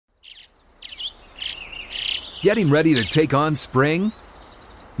Getting ready to take on spring?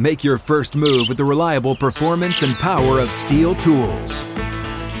 Make your first move with the reliable performance and power of Steel tools.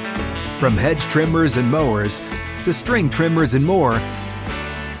 From hedge trimmers and mowers to string trimmers and more,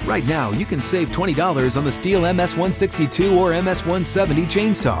 right now you can save $20 on the Steel MS-162 or MS-170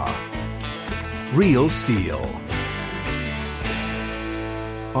 chainsaw. Real Steel.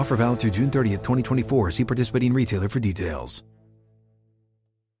 Offer valid through June 30th, 2024. See participating retailer for details.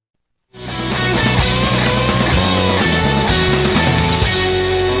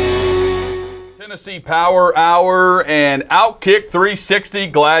 Tennessee Power Hour and Outkick 360.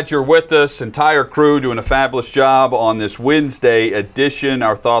 Glad you're with us. Entire crew doing a fabulous job on this Wednesday edition.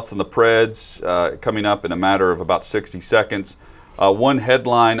 Our thoughts on the Preds coming up in a matter of about 60 seconds. One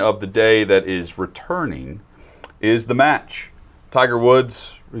headline of the day that is returning is the match. Tiger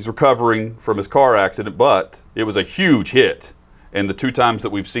Woods, he's recovering from his car accident, but it was a huge hit. And the two times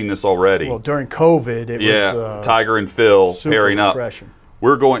that we've seen this already. Well, during COVID, it was Tiger and Phil pairing up. Refreshing.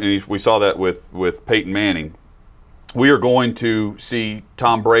 We're going, and we saw that with Peyton Manning. We are going to see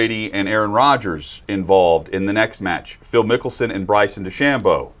Tom Brady and Aaron Rodgers involved in the next match. Phil Mickelson and Bryson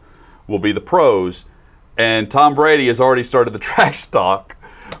DeChambeau will be the pros, and Tom Brady has already started the trash talk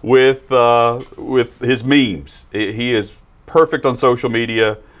with his memes. He is perfect on social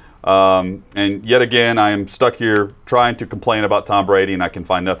media, and yet again, I am stuck here trying to complain about Tom Brady, and I can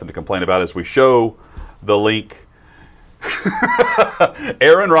find nothing to complain about as we show the link.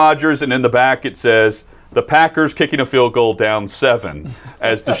 Aaron Rodgers, and in the back it says, the Packers kicking a field goal down 7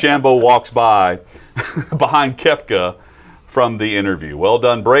 as DeChambeau walks by behind Koepka from the interview. Well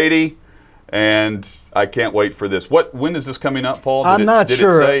done, Brady, and I can't wait for this. When is this coming up, Paul? I'm not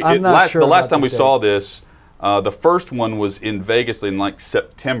sure. The last time we saw this, the first one was in Vegas in like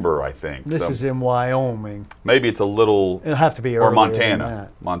September, I think. This is in Wyoming. Maybe it's a little. It'll have to be earlier. Or Montana. Than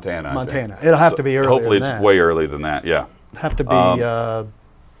that. Montana. It'll have to be earlier. Hopefully, than it's that. way earlier than that. Yeah. Have to be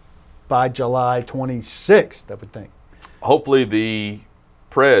by July 26th, I would think. Hopefully, the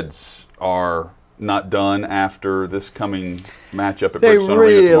Preds are not done after this coming matchup at Bridgestone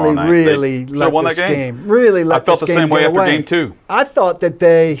Arena tomorrow night. They really let this game. Really let I felt this the game same way get after away. Game 2. I thought that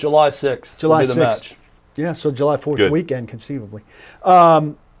they July 6th. July will be the 6th. match. Yeah, so July 4th Good. weekend, conceivably.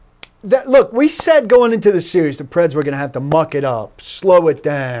 Look, we said going into the series the Preds were going to have to muck it up, slow it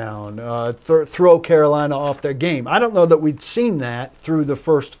down, throw Carolina off their game. I don't know that we'd seen that through the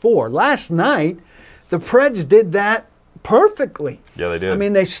first 4. Last night, the Preds did that perfectly. Yeah, they did. I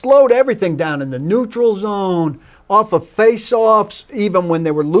mean, they slowed everything down in the neutral zone, off of face-offs, even when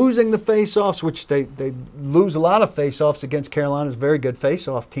they were losing the face-offs, which they lose a lot of face-offs against Carolina's very good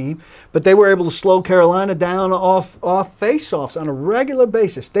face-off team, but they were able to slow Carolina down off face-offs on a regular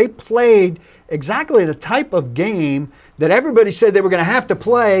basis. They played exactly the type of game that everybody said they were going to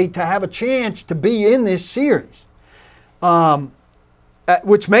have a chance to be in this series,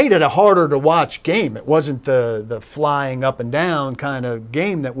 which made it a harder to watch game. It wasn't the flying up and down kind of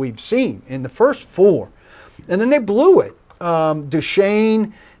game that we've seen in the first 4. And then they blew it.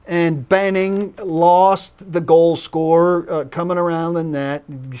 Duchesne and Benning lost the goal scorer coming around the net,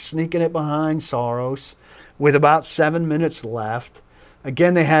 sneaking it behind Saros with about 7 minutes left.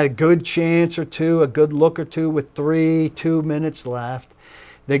 Again, they had a good chance or two, a good look or two with 2 minutes left.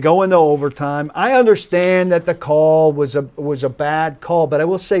 They go into overtime. I understand that the call was a bad call, but I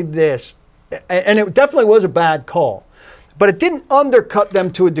will say this, and it definitely was a bad call, but it didn't undercut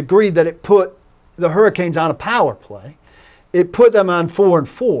them to a degree that it put the Hurricanes on a power play. It put them on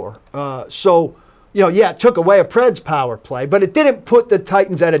 4-4. So, it took away a Preds power play, but it didn't put the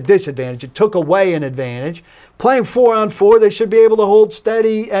Titans at a disadvantage. It took away an advantage. Playing 4-on-4, they should be able to hold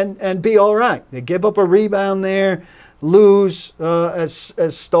steady and be all right. They give up a rebound there, lose as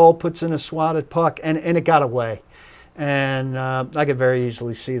Stahl puts in a swatted puck, and it got away. And I could very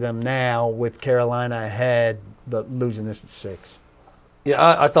easily see them now with Carolina ahead, but losing this at 6.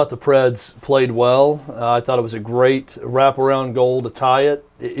 Yeah, I thought the Preds played well. I thought it was a great wraparound goal to tie it.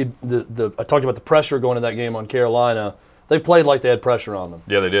 I talked about the pressure going into that game on Carolina. They played like they had pressure on them.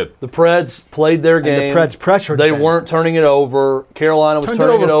 Yeah, they did. The Preds played their game. And the Preds pressured They them. weren't turning it over. Carolina was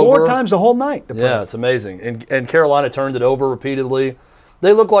turning it over 4 times the whole night. Yeah, it's amazing. And Carolina turned it over repeatedly.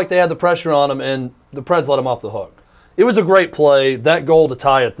 They looked like they had the pressure on them, and the Preds let them off the hook. It was a great play. That goal to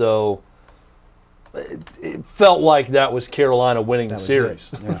tie it, though, it felt like that was Carolina winning the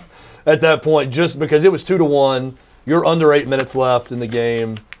series at that point, just because it was 2-1. You're under 8 minutes left in the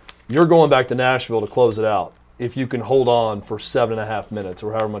game. You're going back to Nashville to close it out if you can hold on for 7.5 minutes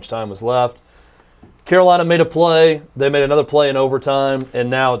or however much time was left. Carolina made a play. They made another play in overtime, and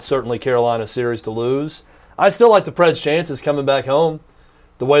now it's certainly Carolina's series to lose. I still like the Preds' chances coming back home.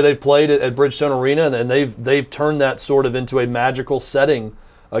 the way they've played at Bridgestone Arena, and they've turned that sort of into a magical setting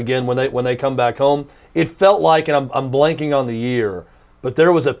again when they come back home. It felt like, and I'm blanking on the year, but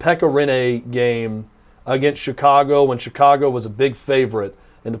there was a Pekka Rinne game against Chicago when Chicago was a big favorite,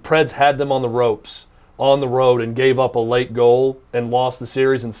 and the Preds had them on the ropes on the road and gave up a late goal and lost the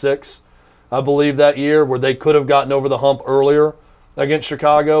series in 6, I believe, that year, where they could have gotten over the hump earlier against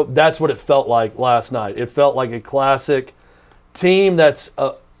Chicago. That's what it felt like last night. It felt like a classic team that's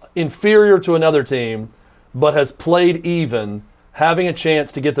inferior to another team but has played even, having a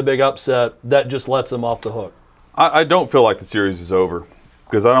chance to get the big upset that just lets them off the hook. I don't feel like the series is over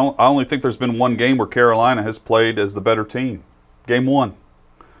because I only think there's been one game where Carolina has played as the better team. Game 1.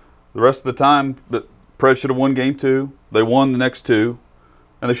 The rest of the time, the Preds should have won Game 2. They won the next 2.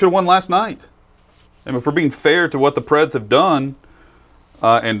 And they should have won last night. And if we're being fair to what the Preds have done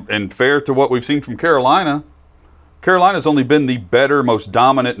and fair to what we've seen from Carolina, Carolina's only been the better, most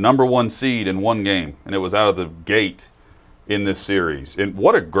dominant number 1 seed in one game. And it was out of the gate in this series. And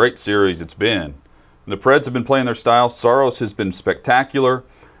what a great series it's been. The Preds have been playing their style. Saros has been spectacular.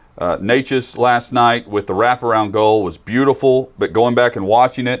 Necas last night with the wraparound goal was beautiful, but going back and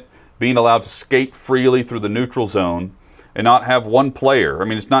watching it, being allowed to skate freely through the neutral zone and not have one player, I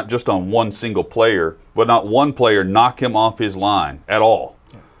mean, it's not just on one single player, but not one player knock him off his line at all.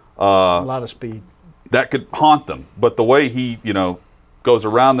 A lot of speed. That could haunt them. But the way he, goes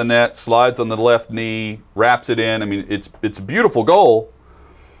around the net, slides on the left knee, wraps it in, I mean, it's a beautiful goal.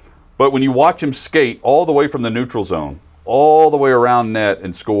 But when you watch him skate all the way from the neutral zone, all the way around net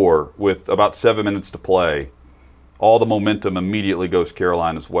and score with about 7 minutes to play, all the momentum immediately goes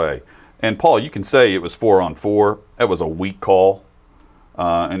Carolina's way. And, Paul, you can say it was 4-on-4. That was a weak call,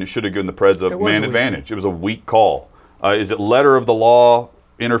 and it should have given the Preds a man advantage. It was a weak call. Is it letter of the law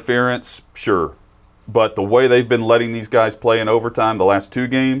interference? Sure. But the way they've been letting these guys play in overtime the last 2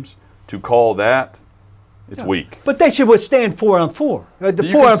 games, to call that, it's weak. But they should withstand 4-on-4. The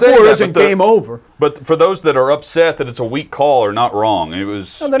You can say 4-on-4 that, isn't game over. But for those that are upset that it's a weak call are not wrong. It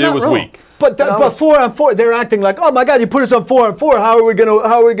was wrong. weak. But 4-on-4, they're acting like, oh my God, you put us on 4-on-4. How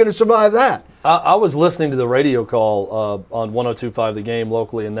are we gonna survive that? I was listening to the radio call on 102.5 The Game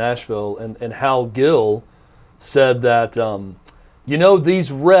locally in Nashville, and Hal Gill said that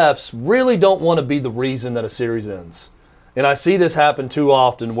these refs really don't want to be the reason that a series ends. And I see this happen too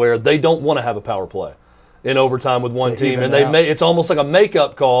often where they don't want to have a power play in overtime with one team, and it's almost like a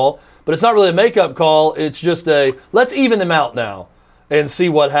makeup call, but it's not really a makeup call. It's just let's even them out now and see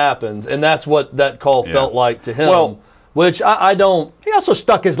what happens, and that's what that call felt like to him. Well, which I don't. He also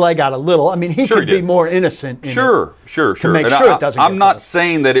stuck his leg out a little. I mean, he could be more innocent. Sure. To make sure it doesn't. I'm not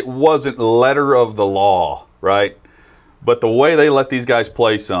saying that it wasn't letter of the law, right? But the way they let these guys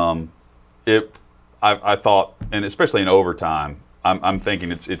play I thought, and especially in overtime, I'm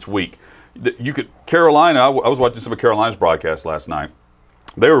thinking it's weak. Carolina, I was watching some of Carolina's broadcast last night.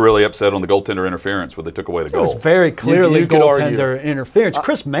 They were really upset on the goaltender interference where they took away the goal. It was very clearly goaltender interference.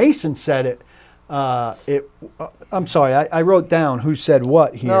 Chris Mason said it. I'm sorry, I wrote down who said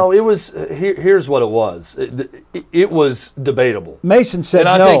what here. No, it was. Here's what it was. It was debatable. Mason said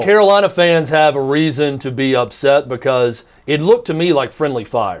no. And I think Carolina fans have a reason to be upset because it looked to me like friendly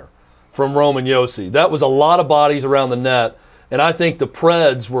fire from Roman Josi. That was a lot of bodies around the net. And I think the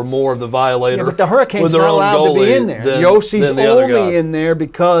Preds were more of the violator. Yeah, but the Hurricanes not allowed to be in there. Yossi's only in there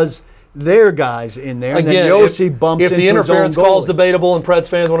because their guy's in there. Again, and then Josi bumps into his own goalie. If the interference call is debatable and Preds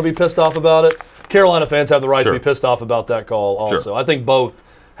fans want to be pissed off about it, Carolina fans have the right to be pissed off about that call also. Sure. I think both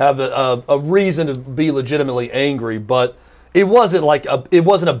have a reason to be legitimately angry, but it wasn't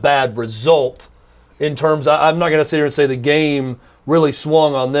a bad result in terms. I'm not going to sit here and say the game really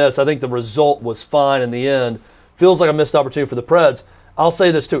swung on this. I think the result was fine in the end. Feels like a missed opportunity for the Preds. I'll say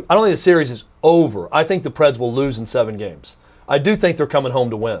this too. I don't think the series is over. I think the Preds will lose in 7 games. I do think they're coming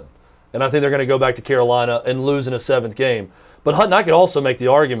home to win. And I think they're going to go back to Carolina and lose in a 7th game. But Hutton, I could also make the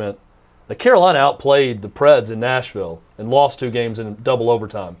argument that Carolina outplayed the Preds in Nashville and lost 2 games in double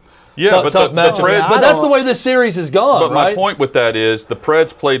overtime. Yeah, tough matchup. But that's the way this series has gone, But right? my point with that is the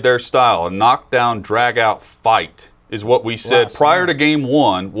Preds played their style. A knockdown, drag-out fight is what we said prior to Game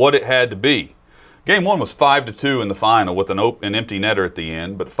 1, what it had to be. Game 1 was 5-2 in the final with an empty netter at the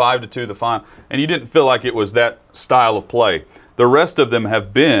end, but 5-2 the final, and you didn't feel like it was that style of play. The rest of them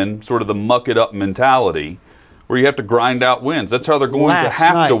have been sort of the muck-it-up mentality where you have to grind out wins. That's how they're going to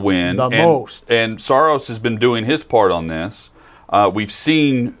have to win. And Saros has been doing his part on this. We've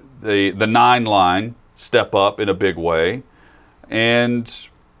seen the 9 line step up in a big way, and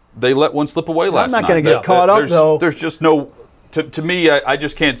they let one slip away last night. I'm not going to get caught up, though. There's just no To me, I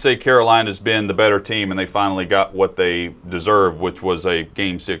just can't say Carolina's been the better team, and they finally got what they deserve, which was a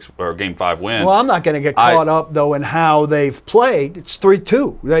Game 6 or Game 5 win. Well, I'm not going to get caught up though in how they've played. It's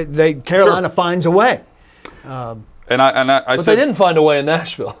 3-2. Carolina finds a way. And I but said, they didn't find a way in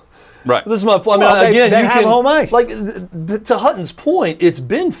Nashville. Right. This is my point. Well, they have home ice. Like to Hutton's point, it's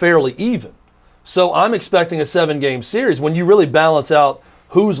been fairly even. So I'm expecting a 7-game series when you really balance out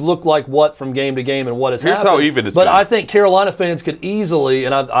who's looked like what from game to game and what has happened. Here's how even it's been. been. I think Carolina fans could easily,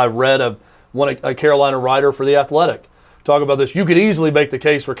 and I read a Carolina writer for The Athletic talk about this. You could easily make the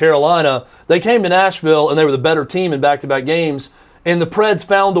case for Carolina. They came to Nashville and they were the better team in back-to-back games, and the Preds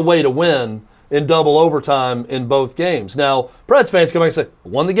found a way to win in double overtime in both games. Now, Preds fans come back and say,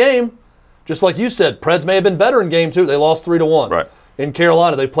 won the game. Just like you said, Preds may have been better in game 2. They lost 3-1. Right. In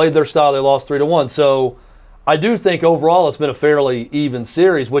Carolina, they played their style. They lost 3-1. So I do think overall it's been a fairly even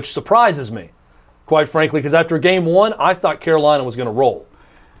series, which surprises me, quite frankly, because after game 1, I thought Carolina was going to roll.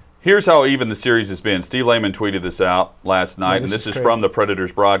 Here's how even the series has been. Steve Lehman tweeted this out last night, and this is crazy. from the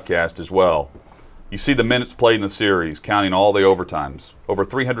Predators broadcast as well. You see the minutes played in the series, counting all the overtimes, over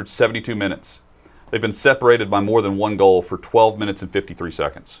 372 minutes. They've been separated by more than 1 goal for 12 minutes and 53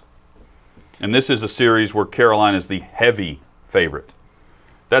 seconds. And this is a series where Carolina is the heavy favorite.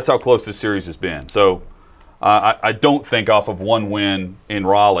 That's how close this series has been. So I don't think off of one win in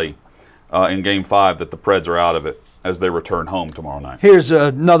Raleigh in Game 5 that the Preds are out of it as they return home tomorrow night. Here's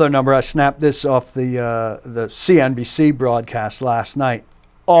another number. I snapped this off the CNBC broadcast last night.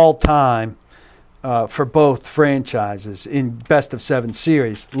 All time for both franchises in best-of-7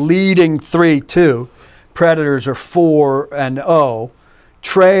 series. Leading 3-2, Predators are 4-0.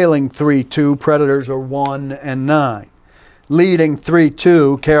 Trailing 3-2, Predators are 1-9. Leading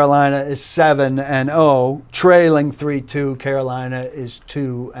 3-2, Carolina is 7-0. Trailing 3-2, Carolina is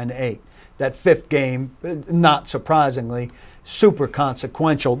 2-8. That 5th game, not surprisingly, super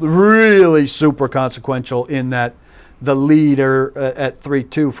consequential, really super consequential in that the leader at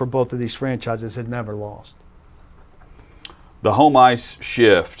 3-2 for both of these franchises had never lost. The home ice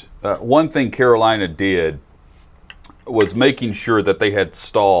shift, one thing Carolina did was making sure that they had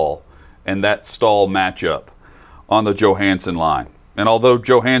Stahl and that Stahl matchup on the Johansson line. And although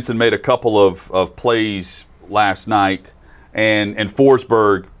Johansson made a couple of plays last night, and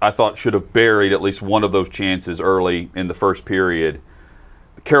Forsberg, I thought, should have buried at least one of those chances early in the first period,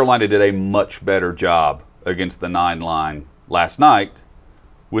 Carolina did a much better job against the 9 line last night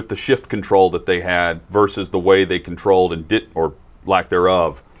with the shift control that they had versus the way they controlled and did, or lack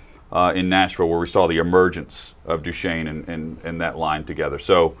thereof, in Nashville, where we saw the emergence of Duchesne and that line together.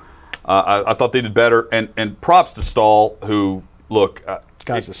 So I thought they did better. And props to Stahl, who, look.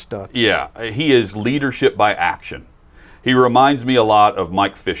 Guy's a stud. Yeah, he is leadership by action. He reminds me a lot of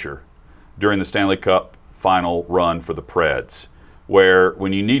Mike Fisher during the Stanley Cup final run for the Preds, where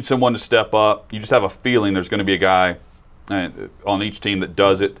when you need someone to step up, you just have a feeling there's going to be a guy on each team that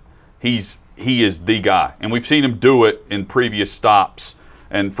does it. He is the guy. And we've seen him do it in previous stops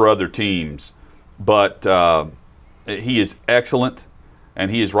and for other teams. But he is excellent,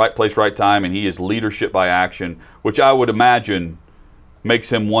 and he is right place, right time, and he is leadership by action, which I would imagine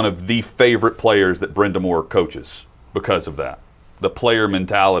makes him one of the favorite players that Brind'Amour coaches because of that. The player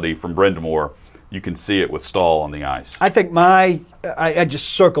mentality from Brind'Amour, you can see it with Stahl on the ice. I think I just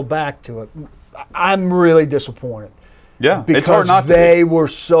circle back to it. I'm really disappointed. Yeah, because it's hard not to they were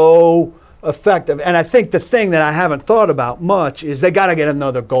so effective. And I think the thing that I haven't thought about much is they got to get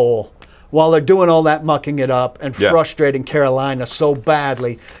another goal while they're doing all that mucking it up and frustrating Carolina so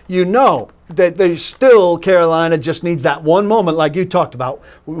badly. You know that there's still, Carolina just needs that one moment like you talked about,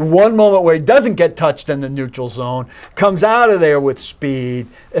 one moment where he doesn't get touched in the neutral zone, comes out of there with speed,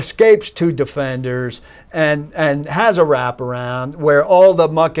 escapes 2 defenders, and has a wraparound where all the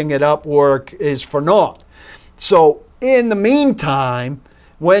mucking it up work is for naught. So in the meantime,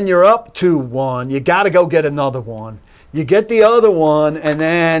 when you're up 2-1, you got to go get another one. You get the other one, and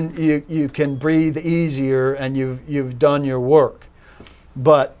then you can breathe easier, and you've done your work.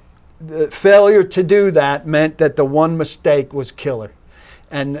 But the failure to do that meant that the one mistake was killer.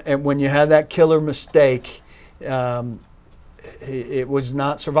 And when you had that killer mistake, it was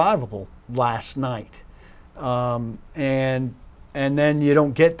not survivable last night. And then you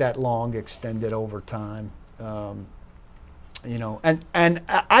don't get that long extended overtime. And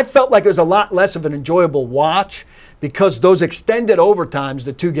I felt like it was a lot less of an enjoyable watch because those extended overtimes,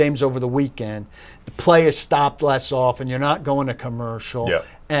 the 2 games over the weekend, the play is stopped less often. You're not going to commercial,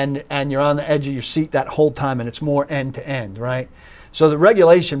 and you're on the edge of your seat that whole time, and it's more end to end, right? So the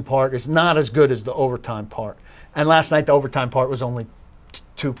regulation part is not as good as the overtime part. And last night the overtime part was only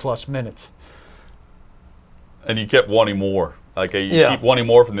 2+ minutes. And you kept wanting more Like you keep wanting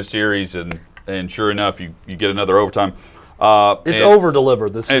more from the series, and sure enough, you get another overtime. It's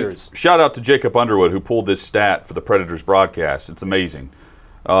over-delivered, this series. Shout out to Jacob Underwood, who pulled this stat for the Predators broadcast. It's amazing.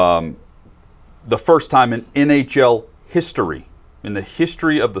 The first time in NHL history, in the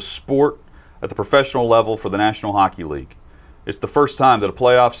history of the sport at the professional level for the National Hockey League, it's the first time that a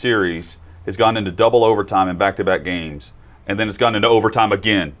playoff series has gone into double overtime in back-to-back games, and then it's gone into overtime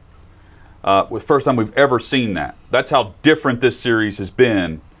again. With first time we've ever seen that. That's how different this series has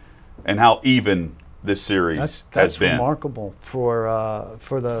been, and how even this series has been. That's remarkable for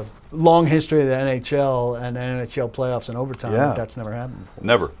the long history of the NHL and the NHL playoffs and overtime. Yeah. That's never happened before.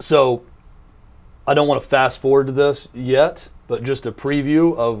 Never. So I don't want to fast forward to this yet, but just a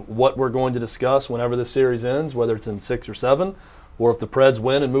preview of what we're going to discuss whenever this series ends, whether it's in 6 or 7, or if the Preds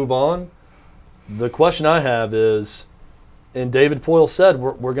win and move on. The question I have is, and David Poile said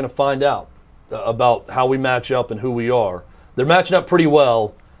we're going to find out about how we match up and who we are. They're matching up pretty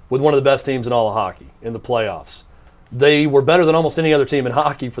well with one of the best teams in all of hockey in the playoffs. They were better than almost any other team in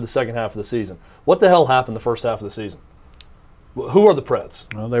hockey for the second half of the season. What the hell happened the first half of the season? Who are the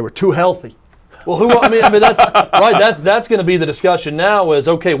Preds? Well, they were too healthy. Well, I mean, that's right. That's going to be the discussion now. Is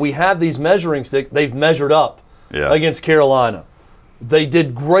okay. We have these measuring sticks. They've measured up against Carolina. They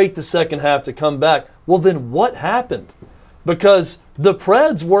did great the second half to come back. Well, then what happened? Because the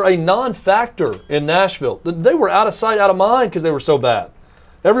Preds were a non-factor in Nashville. They were out of sight, out of mind because they were so bad.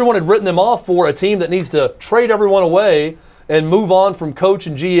 Everyone had written them off for a team that needs to trade everyone away and move on from coach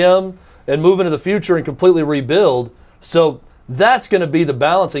and GM and move into the future and completely rebuild. So that's going to be the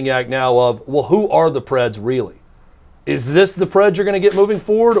balancing act now of, well, who are the Preds really? Is this the Preds you're going to get moving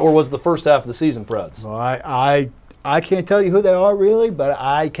forward, or was the first half of the season Preds? Well, I can't tell you who they are really, but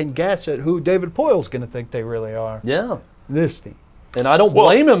I can guess at who David Poile's going to think they really are. Yeah. This team. And I don't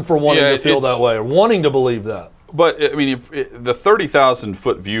blame him for wanting to feel that way or wanting to believe that. But, I mean, the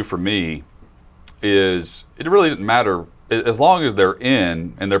 30,000-foot view for me is it really doesn't matter. As long as they're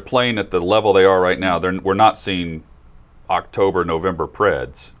in and they're playing at the level they are right now, we're not seeing October, November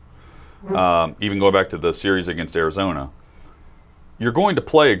Preds. Even going back to the series against Arizona, you're going to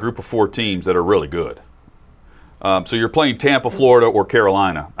play a group of 4 teams that are really good. So you're playing Tampa, Florida, or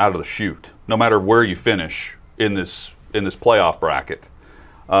Carolina out of the chute, no matter where you finish in this playoff bracket.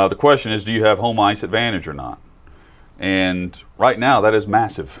 The question is, do you have home ice advantage or not? And right now, that is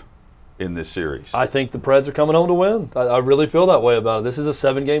massive in this series. I think the Preds are coming home to win. I really feel that way about it. This is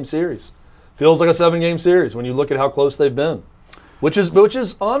a 7-game series. Feels like a 7-game series when you look at how close they've been, which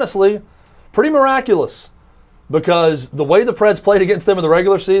is honestly pretty miraculous, because the way the Preds played against them in the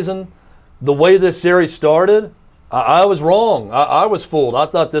regular season, the way this series started, I was wrong. I was fooled. I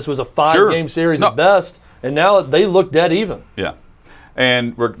thought this was a 5-game series at best, and now they look dead even. Yeah.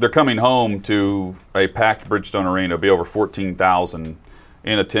 And they're coming home to a packed Bridgestone Arena. It'll be over 14,000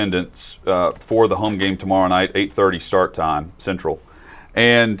 in attendance for the home game tomorrow night, 8:30 start time, Central.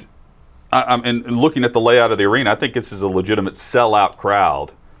 And I'm looking at the layout of the arena, I think this is a legitimate sellout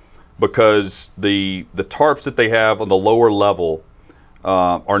crowd, because the tarps that they have on the lower level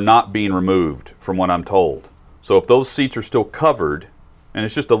are not being removed, from what I'm told. So if those seats are still covered, and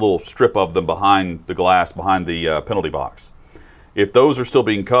it's just a little strip of them behind the glass, behind the penalty box, if those are still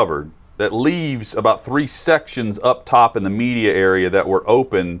being covered, that leaves about 3 sections up top in the media area that were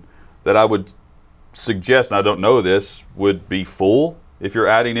open that I would suggest, and I don't know this, would be full if you're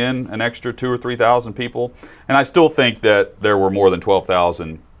adding in an extra 2,000 or 3,000 people. And I still think that there were more than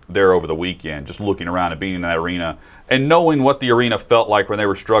 12,000 there over the weekend, just looking around and being in that arena and knowing what the arena felt like when they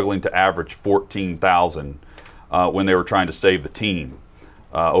were struggling to average 14,000 when they were trying to save the team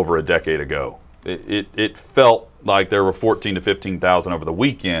over a decade ago. It felt like there were 14,000 to 15,000 over the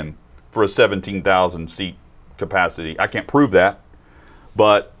weekend for a 17,000 seat capacity. I can't prove that,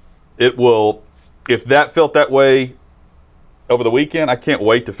 but it will. If that felt that way over the weekend, I can't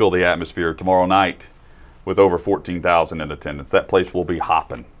wait to feel the atmosphere tomorrow night with over 14,000 in attendance. That place will be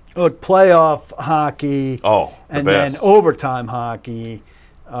hopping. Look, playoff hockey, and then overtime hockey,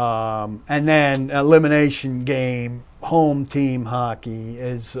 and then elimination game, home team hockey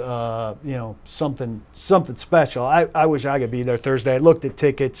is something special. I wish I could be there Thursday. I looked at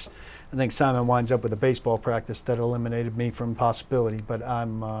tickets. I think Simon winds up with a baseball practice that eliminated me from possibility, but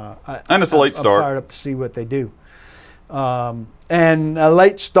and it's a late start. I'm fired up to see what they do. And a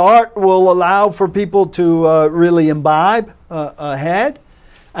late start will allow for people to really imbibe ahead.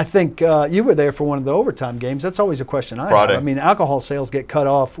 I think you were there for one of the overtime games. That's always a question I Friday. have. I mean, alcohol sales get cut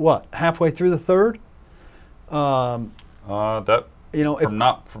off, halfway through the third? Not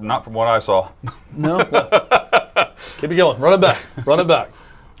from what I saw. No? Keep it going. Run it back.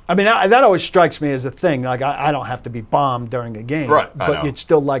 I mean, that always strikes me as a thing. Like, I don't have to be bombed during a game. Right, I But know. you'd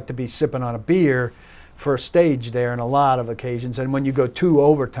still like to be sipping on a beer for a stage there in a lot of occasions. And when you go 2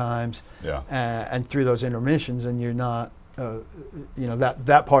 overtimes Yeah. and through those intermissions and you're not,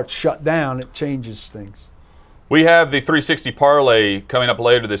 that part's shut down, it changes things. We have the 360 parlay coming up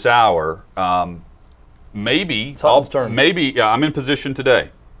later this hour. Maybe Tom's turn. I'm in position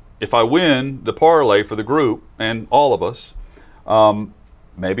today. If I win the parlay for the group and all of us,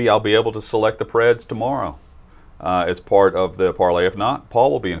 maybe I'll be able to select the Preds tomorrow as part of the parlay. If not,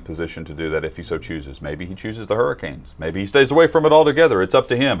 Paul will be in a position to do that if he so chooses. Maybe he chooses the Hurricanes. Maybe he stays away from it altogether. It's up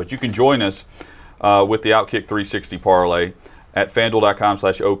to him. But you can join us with the Outkick 360 parlay at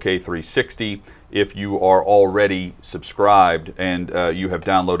FanDuel.com/OK360 if you are already subscribed and you have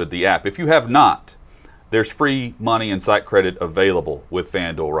downloaded the app. If you have not, there's free money and site credit available with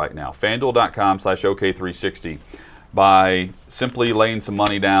FanDuel right now. FanDuel.com/OK360 by simply laying some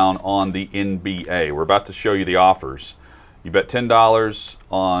money down on the NBA. We're about to show you the offers. You bet $10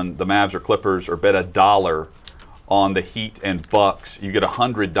 on the Mavs or Clippers, or bet $1 on the Heat and Bucks. You get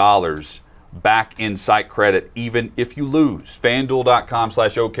 $100 back in site credit even if you lose.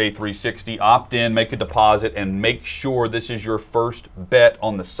 FanDuel.com/OK360. Opt in, make a deposit, and make sure this is your first bet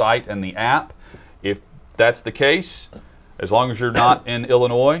on the site and the app. If that's the case, as long as you're not in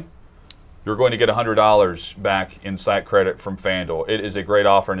Illinois, you're going to get $100 back in site credit from FanDuel. It is a great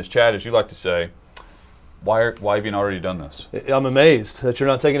offer. And as Chad, as you like to say, why have you not already done this? I'm amazed that you're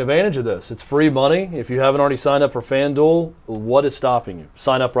not taking advantage of this. It's free money. If you haven't already signed up for FanDuel, what is stopping you?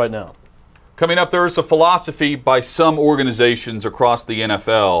 Sign up right now. Coming up, there is a philosophy by some organizations across the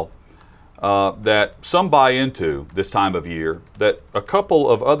NFL that some buy into this time of year that a couple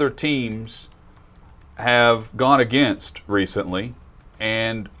of other teams have gone against recently,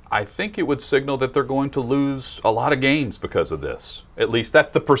 and I think it would signal that they're going to lose a lot of games because of this. At least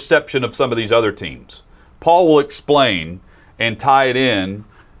that's the perception of some of these other teams. Paul will explain and tie it in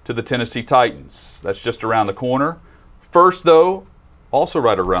to the Tennessee Titans. That's just around the corner. First, though, also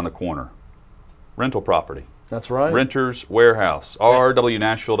right around the corner, rental property. That's right. Renters Warehouse,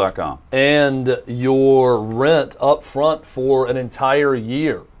 rwnashville.com. And your rent up front for an entire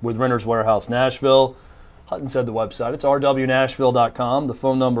year with Renters Warehouse Nashville. Hutton said the website. It's rwnashville.com. The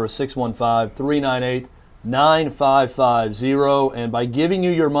phone number is 615-398-9550. And by giving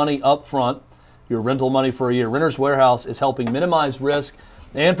you your money up front, your rental money for a year, Renters Warehouse is helping minimize risk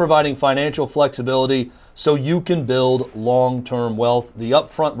and providing financial flexibility so you can build long-term wealth. The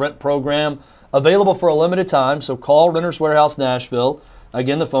upfront rent program available for a limited time, so call Renters Warehouse Nashville.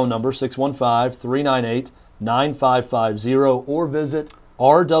 Again, the phone number 615-398-9550 or visit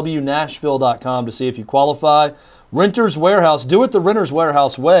rwnashville.com to see if you qualify. Renters Warehouse, do it the Renters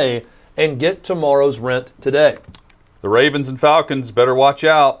Warehouse way and get tomorrow's rent today. The Ravens and Falcons better watch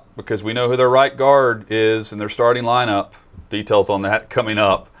out because we know who their right guard is and their starting lineup. Details on that coming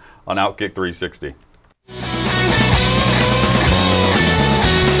up on Outkick 360.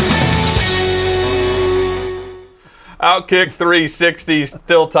 Outkick 360,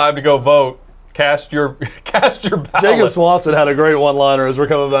 still time to go vote. Cast your ballot. Jacob Swanson had a great one-liner as we're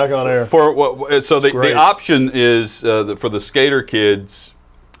coming back on air. So the option is for the skater kids.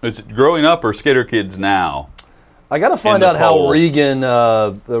 Is it growing up or skater kids now? I got to find out how Regan,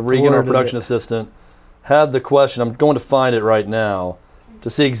 our Worded production it. assistant, had the question. I'm going to find it right now to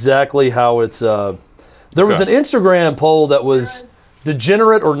see exactly how it's. There was an Instagram poll that was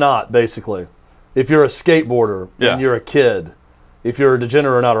degenerate or not, basically. If you're a skateboarder and you're a kid, if you're a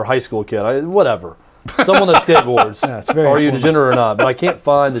degenerate or not, or high school kid, whatever. Someone that skateboards, Yeah, it's very are you informative. degenerate or not? But I can't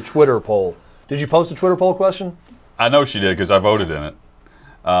find the Twitter poll. Did you post a Twitter poll question? I know she did because I voted in it.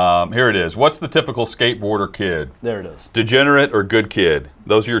 Here it is. What's the typical skateboarder kid? There it is. Degenerate or good kid?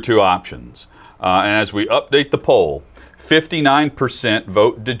 Those are your two options. And as we update the poll, 59%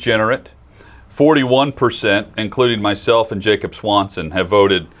 vote degenerate, 41%, including myself and Jacob Swanson, have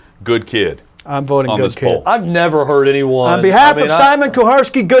voted good kid. I'm voting on good this kid. poll. I've never heard anyone. On behalf of Simon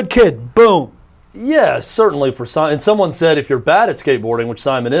Kuharski, good kid. Boom. Yeah, certainly for Simon. And someone said if you're bad at skateboarding, which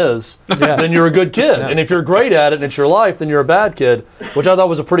Simon is, then you're a good kid. And if you're great at it and it's your life, then you're a bad kid, which I thought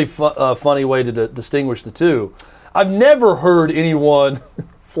was a pretty funny way to distinguish the two. I've never heard anyone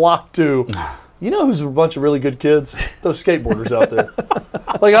flock to, you know who's a bunch of really good kids? Those skateboarders out there.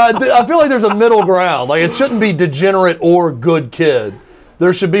 Like I feel like there's a middle ground. Like it shouldn't be degenerate or good kid.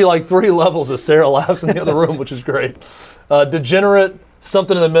 There should be like 3 levels, as Sarah laughs in the other room, which is great. Degenerate,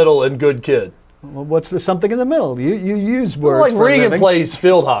 something in the middle, and good kid. Well, what's the something in the middle? You use words Like for a Regan living. plays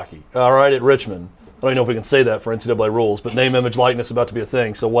field hockey, all right, at Richmond. I don't even know if we can say that for NCAA rules, but name, image, likeness about to be a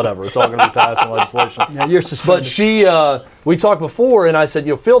thing, so whatever. It's all going to be passed in legislation. Yeah, you're suspended. But we talked before, and I said,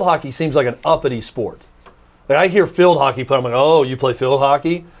 field hockey seems like an uppity sport. And I hear field hockey, but I'm like, oh, you play field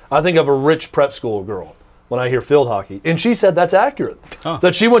hockey? I think of a rich prep school girl when I hear field hockey. And she said that's accurate.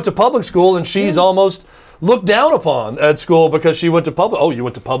 That she went to public school and she's almost looked down upon at school because she went to public. Oh, you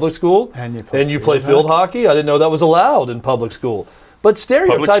went to public school and you play field hockey? I didn't know that was allowed in public school. But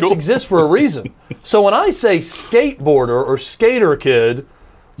stereotypes exist for a reason. So when I say skateboarder or skater kid,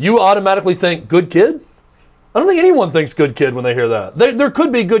 you automatically think good kid? I don't think anyone thinks good kid when they hear that. There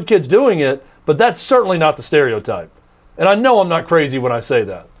could be good kids doing it, but that's certainly not the stereotype. And I know I'm not crazy when I say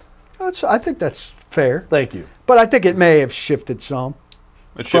that. I think that's fair. Thank you. But I think it may have shifted some.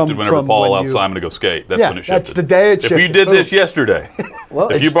 It shifted whenever Paul allowed Simon to go skate. That's when it shifted. That's the day it shifted. If you did this yesterday,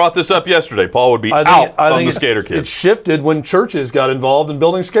 if you brought this up yesterday, Paul would be out on the skater kid. It shifted when churches got involved in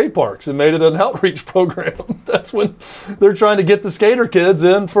building skate parks and made it an outreach program. That's when they're trying to get the skater kids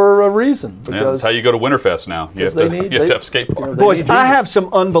in for a reason. That's how you go to Winterfest now. You have to have skate parks. Boys, I have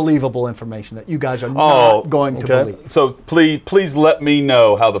some unbelievable information that you guys are not going to believe. So please let me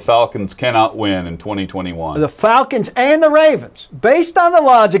know how the Falcons cannot win in 2021. The Falcons and the Ravens, based on the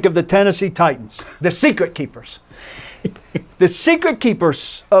logic of the Tennessee Titans, the secret keepers. The secret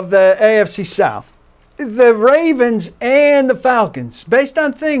keepers of the AFC South, the Ravens and the Falcons, based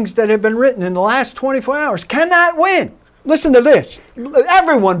on things that have been written in the last 24 hours, cannot win. Listen to this.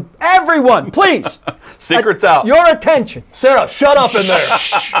 Everyone, please. Secrets out. Your attention. Sarah, shut up in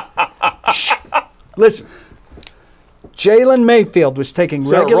there. Shh. Listen. Jalen Mayfield was taking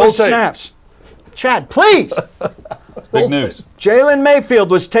regular snaps. Chad, please. That's big news. Jalen Mayfield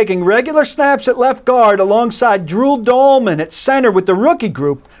was taking regular snaps at left guard alongside Drew Dolman at center with the rookie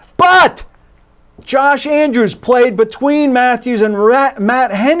group, but Josh Andrews played between Matthews and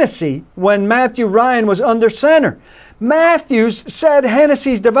Matt Hennessy when Matthew Ryan was under center. Matthews said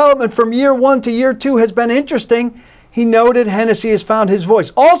Hennessy's development from year 1 to year 2 has been interesting. He noted Hennessy has found his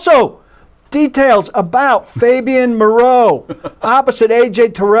voice. Also, details about Fabian Moreau opposite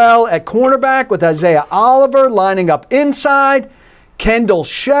A.J. Terrell at cornerback with Isaiah Oliver lining up inside. Kendall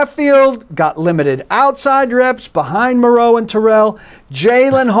Sheffield got limited outside reps behind Moreau and Terrell.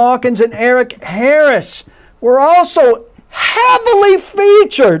 Jalen Hawkins and Eric Harris were also heavily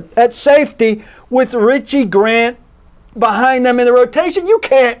featured at safety with Richie Grant behind them in the rotation. You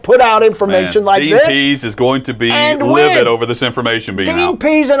can't put out information like Dean this. Pease is going to be livid over this information being out. Dean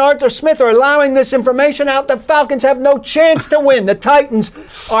Pease and Arthur Smith are allowing this information out. The Falcons have no chance to win. The Titans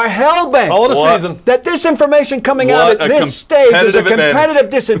are hell-bent. All of the season. That this information coming out at this stage is a competitive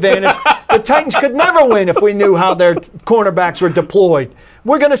disadvantage. The Titans could never win if we knew how their cornerbacks were deployed.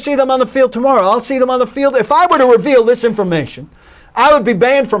 We're going to see them on the field tomorrow. I'll see them on the field. If I were to reveal this information, I would be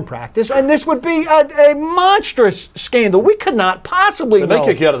banned from practice, and this would be a monstrous scandal. We could not possibly know. They may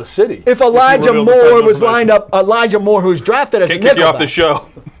kick you out of the city. If Elijah Moore was lined up, Elijah Moore, who's drafted as a nickelback. Kick you off the show.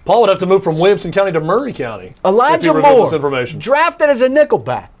 Paul would have to move from Williamson County to Murray County. Elijah Moore, drafted as a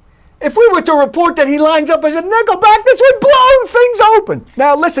nickelback. If we were to report that he lines up as a nickelback, this would blow things open.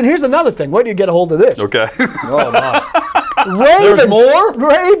 Now, listen, here's another thing. Where do you get a hold of this? Okay. Oh, my.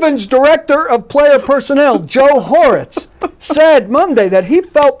 Ravens director of player personnel, Joe Horitz, said Monday that he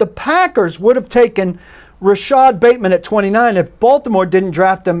felt the Packers would have taken Rashad Bateman at 29 if Baltimore didn't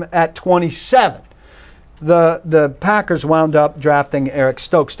draft him at 27. The Packers wound up drafting Eric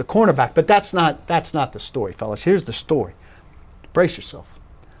Stokes, the cornerback. But that's not the story, fellas. Here's the story. Brace yourself.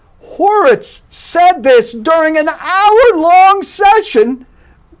 Horitz said this during an hour-long session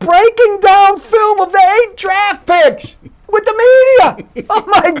breaking down film of the 8 draft picks with the media. Oh,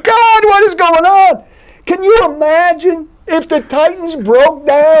 my God, what is going on? Can you imagine if the Titans broke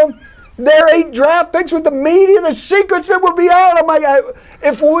down their 8 draft picks with the media, the secrets that would be out? Oh, my God.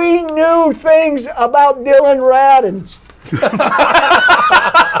 If we knew things about Dylan Radins,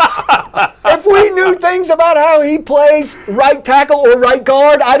 if we knew things about how he plays right tackle or right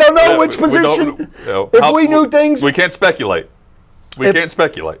guard, I don't know which position. If we knew things. We can't speculate. We can't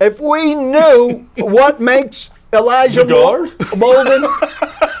speculate. If we knew what makes Elijah Molden,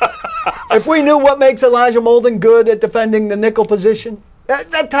 if we knew what makes Elijah Molden good at defending the nickel position,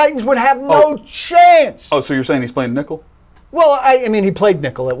 that Titans would have no chance. Oh, so you're saying he's playing nickel? Well, I mean, he played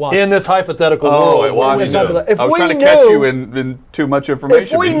nickel at Washington. In this hypothetical world. At Washington. I was trying to catch you in too much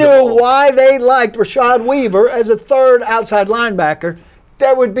information. If we knew why they liked Rashad Weaver as a third outside linebacker,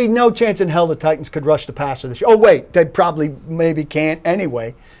 there would be no chance in hell the Titans could rush the passer this year. Oh, wait, they probably maybe can't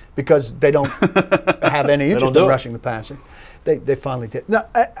anyway because they don't have any interest in rushing the passer. They finally did. No,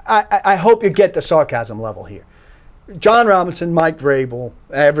 I hope you get the sarcasm level here. John Robinson, Mike Vrabel,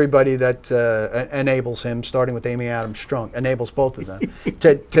 everybody that enables him, starting with Amy Adams Strunk, enables both of them,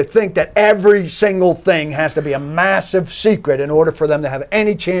 to think that every single thing has to be a massive secret in order for them to have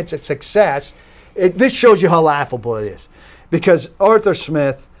any chance at success. This shows you how laughable it is. Because Arthur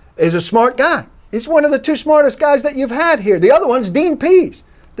Smith is a smart guy. He's one of the 2 smartest guys that you've had here. The other one's Dean Pease,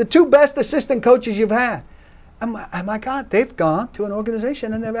 the 2 best assistant coaches you've had. And my God, they've gone to an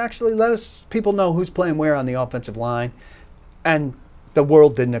organization and they've actually let people know who's playing where on the offensive line, and the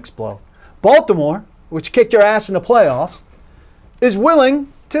world didn't explode. Baltimore, which kicked your ass in the playoffs, is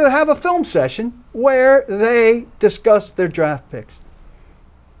willing to have a film session where they discuss their draft picks.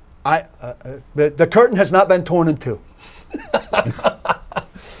 The curtain has not been torn in 2.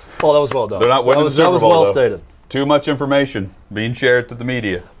 Well, that was well done. They're not winning the Super Bowl, That was well though. stated. Too much information being shared to the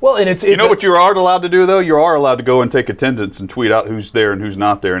media. Well, and it's You know what you are allowed to do, though? You are allowed to go and take attendance and tweet out who's there and who's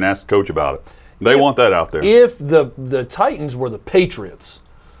not there and ask the coach about it. They want that out there. If the Titans were the Patriots,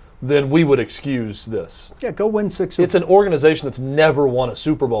 then we would excuse this. Yeah, go win 6. It's an organization that's never won a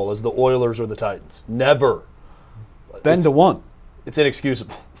Super Bowl as the Oilers or the Titans. Never. Then to 1. It's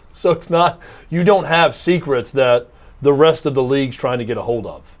inexcusable. So it's not, you don't have secrets that the rest of the league's trying to get a hold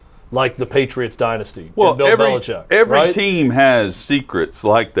of, like the Patriots dynasty and Bill Belichick. Every right? team has secrets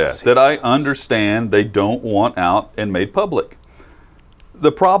like that I understand they don't want out and made public.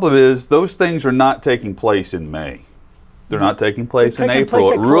 The problem is those things are not taking place in May. They're not taking place in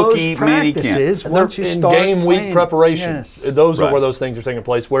April at rookie mini camp. And they're in game week preparation. Yes. Those are Right. where those things are taking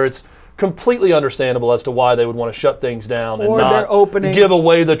place, where it's completely understandable as to why they would want to shut things down and Or they're not opening- give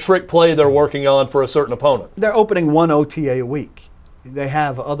away the trick play they're working on for a certain opponent. They're opening 1 OTA a week. They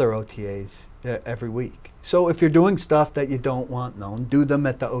have other OTAs every week. So if you're doing stuff that you don't want known, do them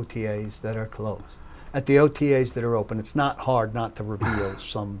at the OTAs that are closed. At the OTAs that are open, it's not hard not to reveal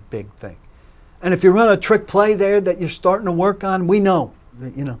some big thing. And if you run a trick play there that you're starting to work on, we know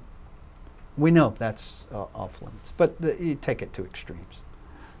that's off limits. But you take it to extremes.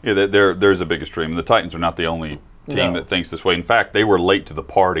 Yeah, there's a big extreme. The Titans are not the only team that thinks this way. In fact, they were late to the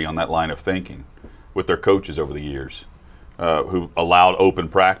party on that line of thinking with their coaches over the years, who allowed open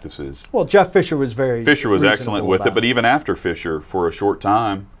practices. Well, Jeff Fisher was Fisher excellent with it, but even after Fisher, for a short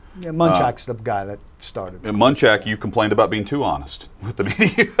time, yeah, Munchak's the guy that started. Munchak, you complained about being too honest with the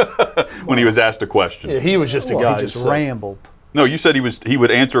media when he was asked a question. Yeah, he was just a guy He just who rambled. No, you said he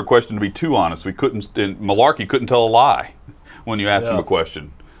would answer a question to be too honest. Malarkey couldn't tell a lie when you asked him a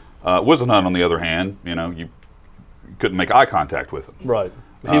question. Whisenhunt, on the other hand, you couldn't make eye contact with him. Right.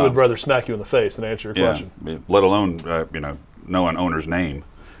 He would rather smack you in the face than answer your question. Let alone know an owner's name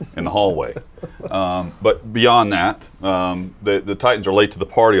in the hallway. But beyond that, the Titans are late to the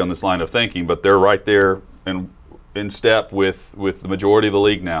party on this line of thinking, but they're right there and in step with the majority of the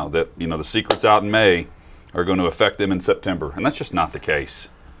league now. That the secrets out in May are going to affect them in September, and that's just not the case.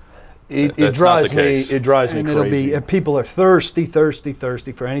 It drives me crazy. It'll be people are thirsty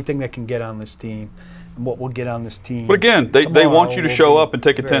for anything that can get on this team, and what will get on this team. But again, they want you to show up and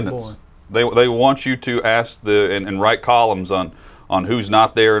take very attendance. boring. They want you to ask and write columns on who's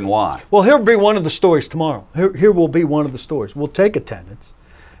not there and why. Well, here'll be one of the stories tomorrow. Here will be one of the stories. We'll take attendance,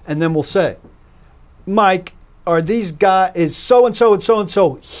 and then we'll say, Mike, are these guys, is so-and-so and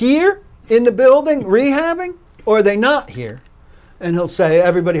so-and-so here in the building rehabbing, or are they not here? And he'll say,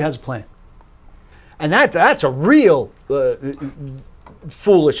 everybody has a plan. And that's a real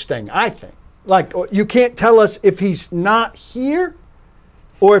foolish thing, I think. Like, you can't tell us if he's not here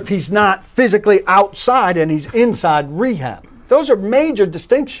or if he's not physically outside and he's inside rehab. Those are major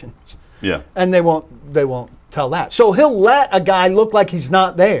distinctions. Yeah. And they won't tell that. So he'll let a guy look like he's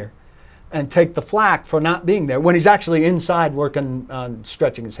not there and take the flack for not being there when he's actually inside working on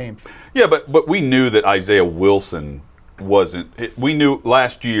stretching his hamstring. Yeah, but we knew that Isaiah Wilson wasn't. We knew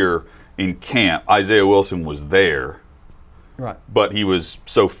last year in camp Isaiah Wilson was there, Right. but he was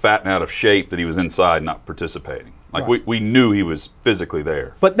so fat and out of shape that he was inside not participating. Like Right. we knew he was physically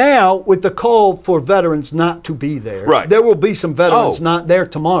there. But now, with the call for veterans not to be there, Right. there will be some veterans Oh. not there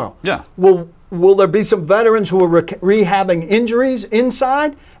tomorrow. Yeah. Will there be some veterans who are rehabbing injuries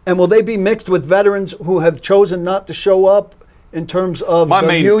inside? And will they be mixed with veterans who have chosen not to show up in terms of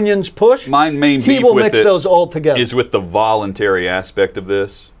the union's push? My main He beef will with mix it those all together. is with the voluntary aspect of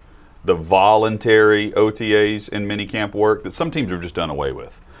this, the voluntary OTAs and minicamp work that some teams have just done away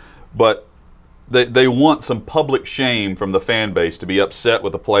with. But they want some public shame from the fan base to be upset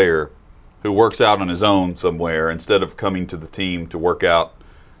with a player who works out on his own somewhere instead of coming to the team to work out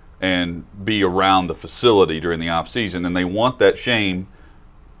and be around the facility during the off season. And they want that shame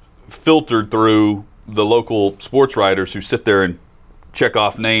filtered through the local sports writers who sit there and check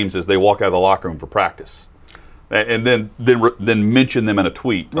off names as they walk out of the locker room for practice. and then mention them in a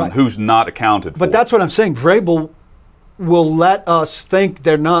tweet on Right. who's not accounted for. But that's what I'm saying. Vrabel will let us think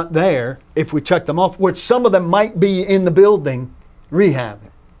they're not there if we check them off, which some of them might be in the building rehabbing.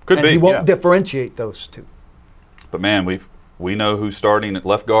 Could and be, he won't yeah. differentiate those two. But man, we know who's starting at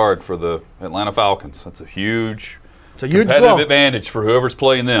left guard for the Atlanta Falcons. That's a huge It's a huge competitive blow. advantage for whoever's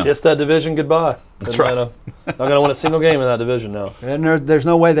playing them. Kiss that division goodbye. That's right. Not going to win a single game in that division now. And there's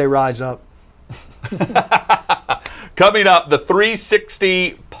no way they rise up. Coming up, the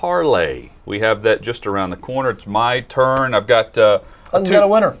 360 parlay. We have that just around the corner. It's my turn. I've got Hutton's got a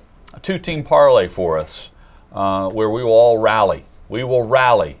winner. a two-team parlay for us, where we will all rally. We will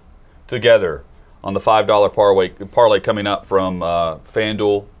rally together on the $5 parlay coming up from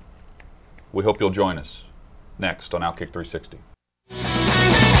FanDuel. We hope you'll join us next on Outkick 360.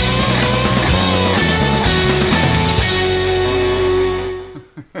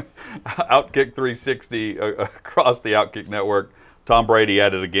 Outkick 360 across the Outkick network. Tom Brady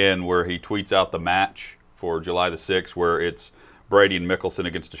at it again, where he tweets out the match for July the 6th, where it's Brady and Mickelson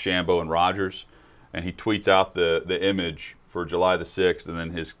against DeChambeau and Rodgers, and he tweets out the image for July the 6th, and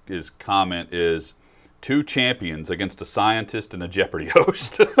then his comment is, 2 champions against a scientist and a Jeopardy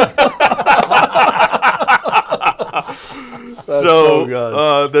host. so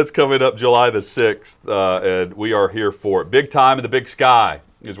good. That's coming up July the 6th, and we are here for it. Big time in the big sky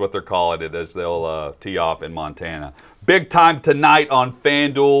is what they're calling it, as they'll tee off in Montana. Big time tonight on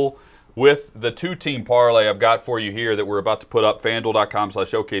FanDuel with the two-team parlay I've got for you here that we're about to put up,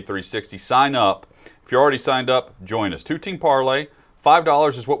 FanDuel.com/OK360. Sign up. If you're already signed up, join us. Two-team parlay,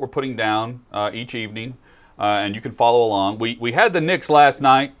 $5 is what we're putting down each evening, and you can follow along. We had the Knicks last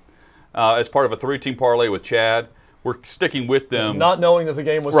night as part of a 3-team parlay with Chad. We're sticking with them. Not knowing that the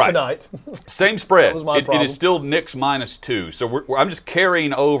game was Right. tonight. Same spread. That was my It problem. is still Knicks -2. So I'm just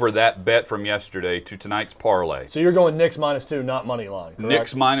carrying over that bet from yesterday to tonight's parlay. So you're going Knicks -2, not money line. Correct?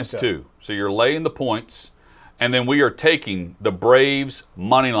 Knicks -2. Okay. So you're laying the points, and then we are taking the Braves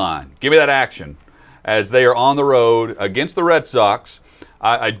money line. Give me that action as they are on the road against the Red Sox.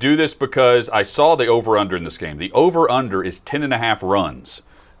 I do this because I saw the over-under in this game. The over-under is 10.5 runs,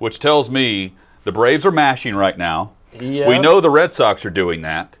 which tells me the Braves are mashing right now. Yeah. We know the Red Sox are doing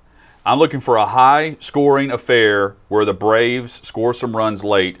that. I'm looking for a high-scoring affair where the Braves score some runs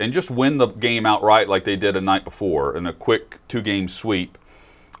late and just win the game outright like they did a night before in a quick 2-game sweep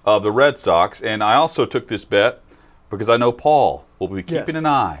of the Red Sox. And I also took this bet because I know Paul will be keeping an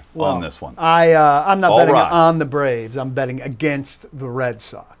eye on this one. I'm not All betting rise. on the Braves. I'm betting against the Red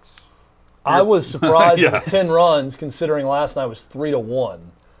Sox. I was surprised Yeah. at the 10 runs, considering last night was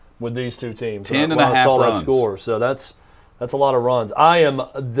 3-1 with these two teams. 10 when and a I half saw runs. that score. So that's a lot of runs. I am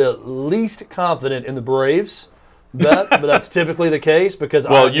the least confident in the Braves bet, but that's typically the case because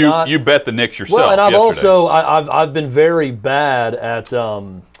Well, I'm not, you bet the Knicks yourself. well, and I've yesterday. also I've been very bad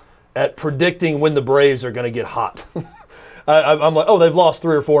at predicting when the Braves are going to get hot. I'm like, oh, they've lost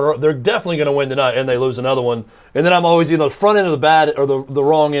 3 or 4. They're definitely going to win tonight, and they lose another one. And then I'm always either the front end of the bad or the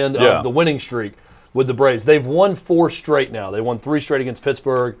wrong end Yeah. of the winning streak with the Braves. They've won 4 straight now. They won 3 straight against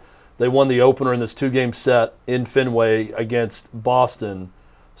Pittsburgh. They won the opener in this 2-game set in Fenway against Boston.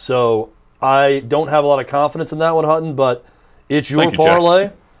 So I don't have a lot of confidence in that one, Hutton, but it's your Thank you, Jack. parlay,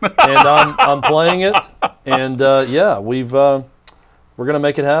 and I'm playing it. And, yeah, we're going to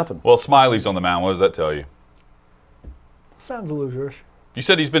make it happen. Well, Smiley's on the mound. What does that tell you? Sounds loserish. You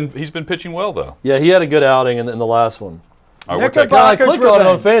said he's been pitching well though. Yeah, he had a good outing in the last one. All right, we're taking, Knickerbocker- I Packers click on it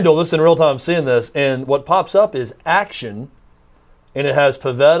on revenge. FanDuel. This in real time, seeing this, and what pops up is action, and it has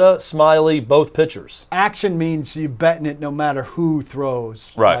Pivetta, Smiley, both pitchers. Action means you betting it no matter who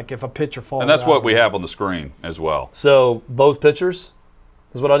throws. Right. Like if a pitcher falls and that's out. what we have on the screen as well. So both pitchers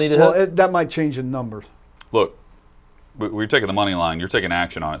is what I need to Well, hit. that might change the numbers. Look, we're taking the money line. You're taking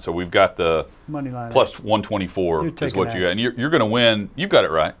action on it. So we've got the Money line. plus 124 You're is taking what you got. And action. you're going to win. You've got it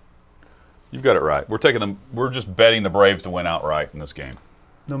right. You've got it right. We're taking them. We're just betting the Braves to win outright in this game.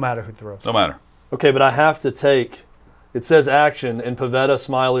 No matter who throws. No matter. Okay, but I have to take. It says action, and Pivetta,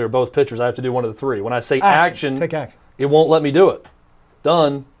 Smiley are both pitchers. I have to do one of the 3. When I say action, Take action. it won't let me do it.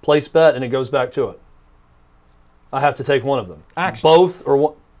 Done. Place bet, and it goes back to it. I have to take one of them. Action. Both or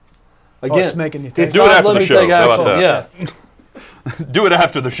one. Again, it's making you take it's Do it not after letting the me take show. How about action. that? Yeah. Do it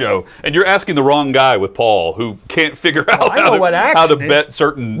after the show. And you're asking the wrong guy with Paul, who can't figure out I know what how to action is. bet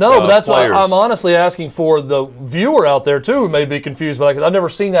certain No, but that's why players. I'm honestly asking for the viewer out there too who may be confused by that, 'cause I've never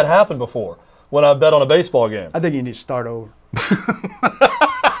seen that happen before when I bet on a baseball game. I think you need to start over.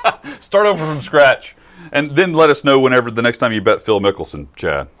 Start over from scratch. And then let us know whenever the next time you bet Phil Mickelson,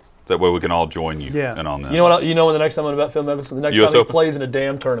 Chad. That way we can all join you Yeah. in on this. You know what? You know when the next time I'm going to bet Phil Mickelson? The next US time he Open? plays in a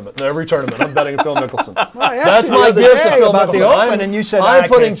damn tournament. Every tournament, I'm betting Phil Mickelson. Well, I asked That's you the my other gift to day Phil about the Mickelson. Open, and you said, I I'm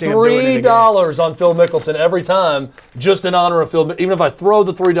putting can't see him doing it again. $3 on Phil Mickelson every time, just in honor of Phil. Even if I throw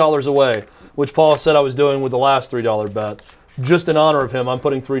the $3 away, which Paul said I was doing with the last $3 bet, just in honor of him, I'm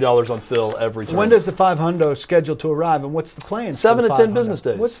putting $3 on Phil every time. When does the 500 schedule to arrive, and what's the plan? 7 for to the 10 500? business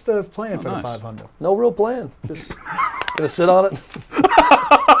days. What's the plan for nice. the 500? No real plan. Just gonna sit on it.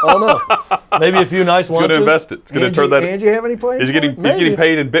 I don't know. Maybe a few nice He's going lunches. to invest it. It's going to turn that. Angie, have any plans? He's for getting it? he's getting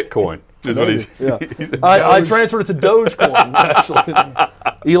paid in Bitcoin. Is what he's. Yeah. I transferred it to Dogecoin,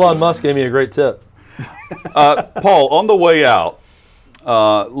 actually. Elon Musk gave me a great tip. Paul, on the way out,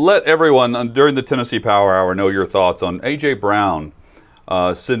 let everyone during the Tennessee Power Hour know your thoughts on A.J. Brown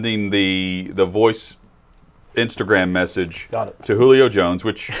sending the voice Instagram message Got it. to Julio Jones,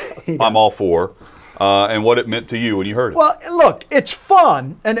 which I'm all for, and what it meant to you when you heard it. Well, look, it's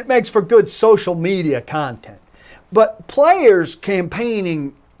fun, and it makes for good social media content. But players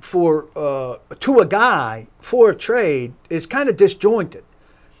campaigning for to a guy for a trade is kind of disjointed.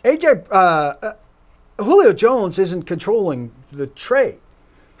 Julio Jones isn't controlling the trade.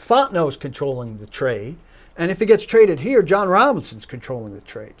 Fontenot's controlling the trade. And if he gets traded here, John Robinson's controlling the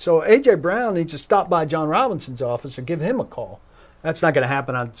trade. So A.J. Brown needs to stop by John Robinson's office or give him a call. That's not going to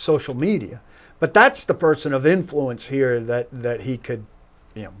happen on social media. But that's the person of influence here that he could,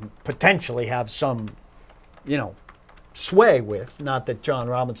 potentially have some, sway with. Not that John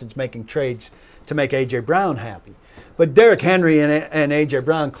Robinson's making trades to make A.J. Brown happy. But Derrick Henry and A.J.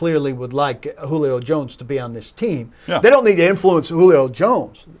 Brown clearly would like Julio Jones to be on this team. Yeah. They don't need to influence Julio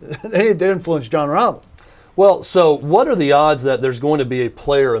Jones. They need to influence John Robinson. Well, so what are the odds that there's going to be a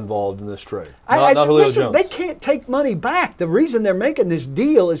player involved in this trade? Not Julio Listen, Jones. they can't take money back. The reason they're making this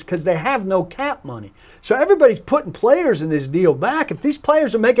deal is because they have no cap money. So everybody's putting players in this deal back. If these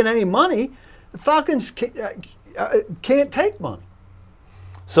players are making any money, the Falcons can't take money.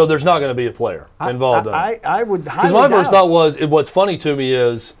 So there's not going to be a player involved in it. I would highly Because my first doubt thought was, what's funny to me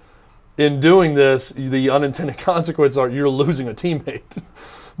is, in doing this, the unintended consequences are you're losing a teammate.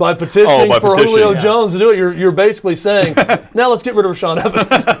 By petitioning by for petitioning, Julio yeah. Jones to do it, you're basically saying, now let's get rid of Rashaan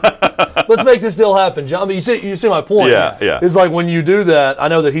Evans. Let's make this deal happen, John. I mean, you see my point. Yeah. It's like when you do that, I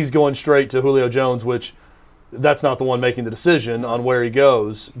know that he's going straight to Julio Jones, which that's not the one making the decision on where he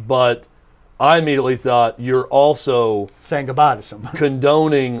goes. But I immediately thought you're also saying goodbye to someone.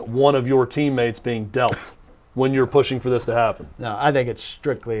 condoning one of your teammates being dealt when you're pushing for this to happen. No, I think it's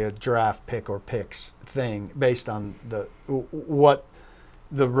strictly a draft pick or picks thing based on what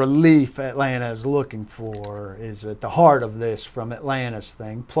the relief Atlanta is looking for is at the heart of this from Atlanta's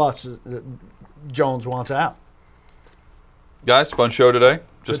thing. Plus, Jones wants out. Guys, fun show today.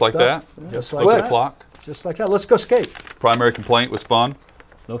 Just Good like stuff. that. Just Look like at that. the clock. Just like that. Let's go skate. Primary complaint was fun.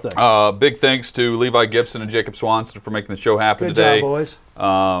 No thanks. Big thanks to Levi Gibson and Jacob Swanson for making the show happen Good today. job, boys.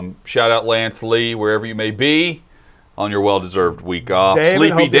 Shout out Lance Lee, wherever you may be, on your well-deserved week off. David,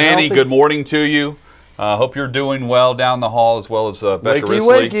 Sleepy hope you're Danny, healthy. good morning to you. Hope you're doing well down the hall, as well as Becca Wakey,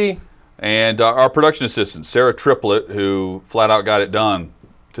 Risley. wakey. And our production assistant, Sarah Triplett, who flat out got it done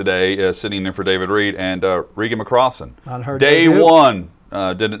today, sitting in for David Reed, and Regan McCrossan. On her Day debut. one,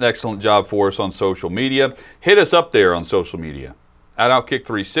 did an excellent job for us on social media. Hit us up there on social media, at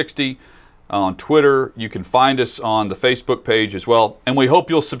Outkick360. On Twitter, you can find us on the Facebook page as well. And we hope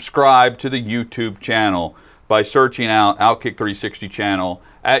you'll subscribe to the YouTube channel by searching out Outkick360 channel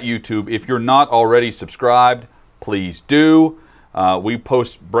at YouTube. If you're not already subscribed, please do. We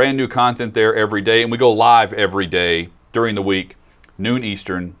post brand new content there every day, and we go live every day during the week, noon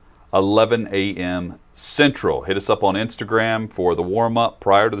Eastern, 11 a.m. Central. Hit us up on Instagram for the warm-up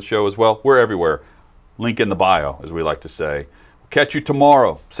prior to the show as well. We're everywhere. Link in the bio, as we like to say. We'll catch you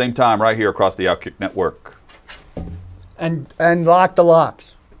tomorrow, same time, right here across the Outkick Network. And lock the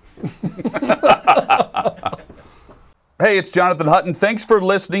locks. Hey, it's Jonathan Hutton. Thanks for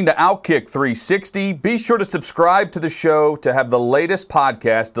listening to Outkick 360. Be sure to subscribe to the show to have the latest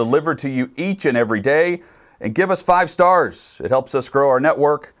podcast delivered to you each and every day. And give us 5 stars. It helps us grow our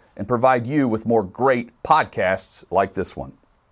network and provide you with more great podcasts like this one.